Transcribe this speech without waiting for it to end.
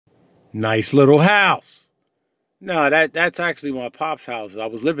Nice little house. No, that's actually my pop's house. I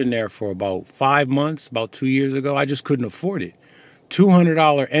was living there for about 5 months, about 2 years ago. I just couldn't afford it.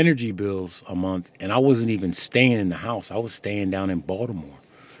 $200 energy bills a month, and I wasn't even staying in the house. I was staying down in Baltimore,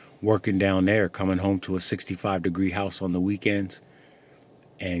 working down there, coming home to a 65-degree house on the weekends,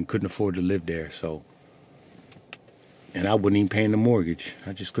 and couldn't afford to live there. So, and I wasn't even paying the mortgage.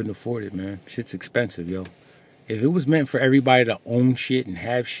 I just couldn't afford it, man. Shit's expensive, yo. If it was meant for everybody to own shit and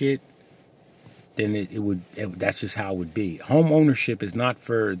have shit, then that's just how it would be. Home ownership is not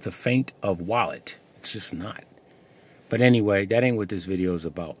for the faint of wallet. It's just not. But anyway, that ain't what this video is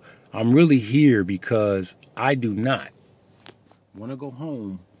about. I'm really here because I do not want to go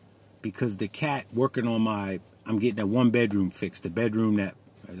home because the cat working on I'm getting that one bedroom fixed. The bedroom that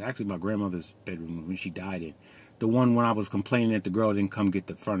was actually my grandmother's bedroom when she died in. The one when I was complaining that the girl didn't come get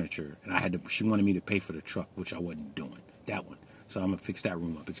the furniture. And she wanted me to pay for the truck, which I wasn't doing. That one. So I'm going to fix that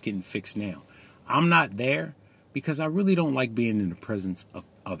room up. It's getting fixed now. I'm not there because I really don't like being in the presence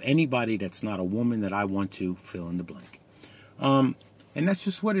of anybody that's not a woman that I want to fill in the blank. And that's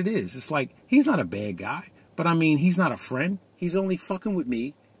just what it is. It's like, he's not a bad guy, but I mean, he's not a friend. He's only fucking with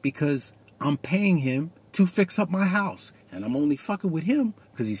me because I'm paying him to fix up my house. And I'm only fucking with him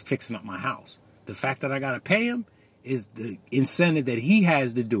because he's fixing up my house. The fact that I got to pay him is the incentive that he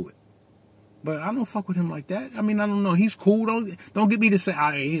has to do it. But I don't fuck with him like that. I mean, I don't know. He's cool. Don't get me to say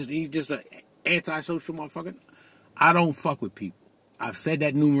he's just an antisocial motherfucker. I don't fuck with people. I've said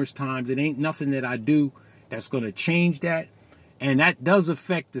that numerous times. It ain't nothing that I do that's going to change that. And that does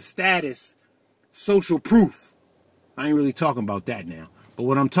affect the status, social proof. I ain't really talking about that now. But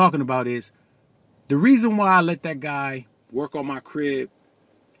what I'm talking about is the reason why I let that guy work on my crib,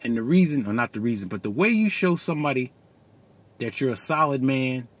 and the reason, or not the reason, but the way you show somebody that you're a solid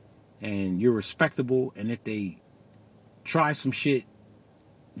man and you're respectable, and if they try some shit,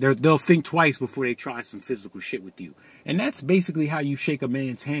 they'll think twice before they try some physical shit with you. And that's basically how you shake a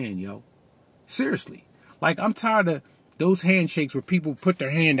man's hand, yo. Seriously. Like, I'm tired of those handshakes where people put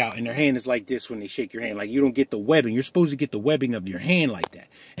their hand out and their hand is like this when they shake your hand. Like, you don't get the webbing. You're supposed to get the webbing of your hand like that.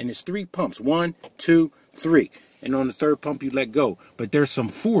 And there's 3 pumps. 1, 2, 3. And on the 3rd pump, you let go. But there's some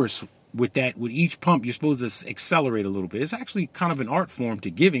force with that. With each pump, you're supposed to accelerate a little bit. It's actually kind of an art form to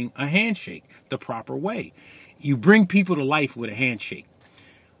giving a handshake the proper way. You bring people to life with a handshake.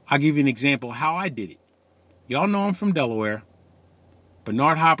 I'll give you an example how I did it. Y'all know I'm from Delaware.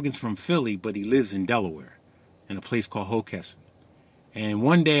 Bernard Hopkins from Philly, but he lives in Delaware in a place called Hockessin. And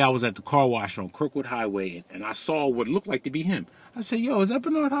one day I was at the car wash on Kirkwood Highway, and I saw what looked like to be him. I said, yo, is that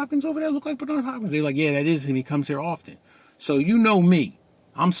Bernard Hopkins over there? Look like Bernard Hopkins. They're like, yeah, that is him. He comes here often. So you know me.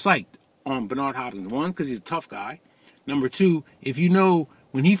 I'm psyched on Bernard Hopkins. 1, because he's a tough guy. Number 2, if you know,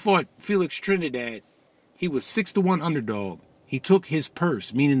 when he fought Felix Trinidad, he was 6-1 underdog. He took his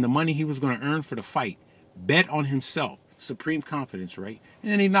purse, meaning the money he was going to earn for the fight, bet on himself. Supreme confidence, right?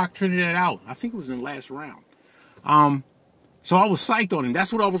 And then he knocked Trinidad out. I think it was in the last round. So I was psyched on him.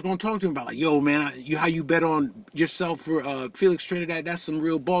 That's what I was going to talk to him about. Like, yo, man, how you bet on yourself for Felix Trinidad, that's some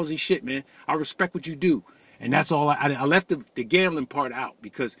real ballsy shit, man. I respect what you do. And that's all. I left the gambling part out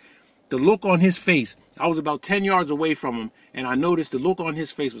because the look on his face, I was about 10 yards away from him, and I noticed the look on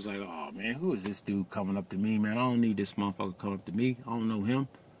his face was like, oh, man, who is this dude coming up to me, man? I don't need this motherfucker coming up to me. I don't know him.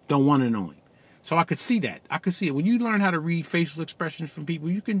 Don't want to know him. So I could see that. I could see it. When you learn how to read facial expressions from people,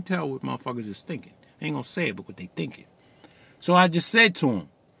 you can tell what motherfuckers is thinking. They ain't going to say it, but what they thinking. So I just said to him,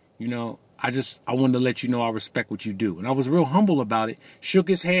 you know, I wanted to let you know I respect what you do. And I was real humble about it. Shook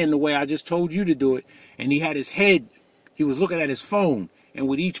his hand the way I just told you to do it. And he had his head, he was looking at his phone. And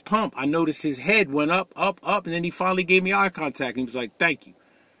with each pump, I noticed his head went up, up, up. And then he finally gave me eye contact. And he was like, thank you.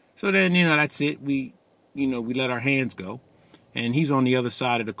 So then, you know, that's it. We let our hands go. And he's on the other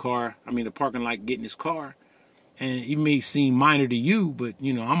side of the parking lot getting his car. And it may seem minor to you, but,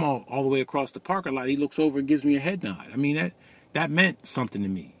 you know, I'm all the way across the parking lot. He looks over and gives me a head nod. I mean, that meant something to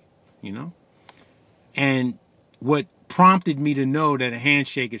me, you know. And what prompted me to know that a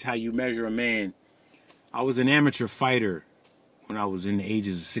handshake is how you measure a man, I was an amateur fighter when I was in the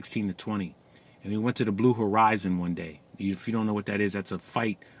ages of 16 to 20. And we went to the Blue Horizon one day. If you don't know what that is, that's a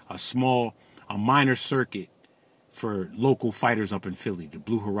fight, a minor circuit for local fighters up in Philly, the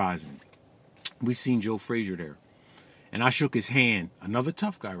Blue Horizon. We seen Joe Frazier there. And I shook his hand. Another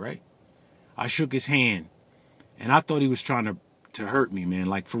tough guy, right? I shook his hand. And I thought he was trying to hurt me, man.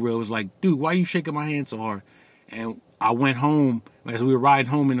 Like, for real. It was like, dude, why are you shaking my hand so hard? And I went home. As we were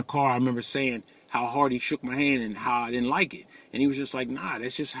riding home in the car, I remember saying how hard he shook my hand and how I didn't like it. And he was just like, nah,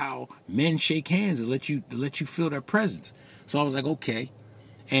 that's just how men shake hands to let you feel their presence. So I was like, okay.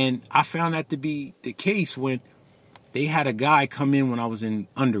 And I found that to be the case when They had a guy come in when I was in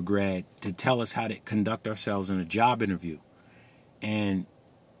undergrad to tell us how to conduct ourselves in a job interview. And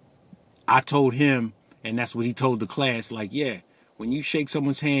I told him, and that's what he told the class, like, yeah, when you shake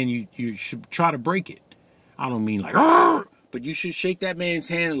someone's hand, you should try to break it. I don't mean like, argh! But you should shake that man's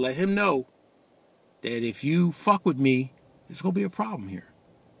hand and let him know that if you fuck with me, there's going to be a problem here.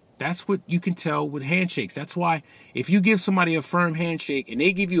 That's what you can tell with handshakes. That's why if you give somebody a firm handshake and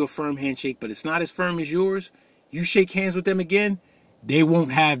they give you a firm handshake, but it's not as firm as yours, you shake hands with them again, they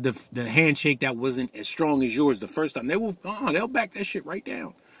won't have the handshake that wasn't as strong as yours the first time. They'll back that shit right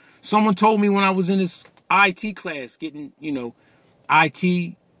down. Someone told me when I was in this IT class getting,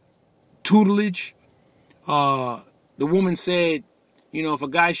 IT tutelage, the woman said, if a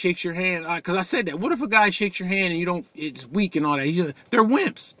guy shakes your hand, because I said that, what if a guy shakes your hand and it's weak and all that? They're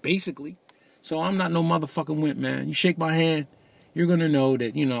wimps, basically. So I'm not no motherfucking wimp, man. You shake my hand, you're going to know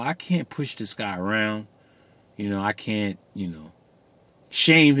that, I can't push this guy around. I can't,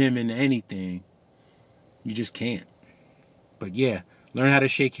 shame him into anything. You just can't. But yeah, learn how to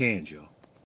shake hands, yo.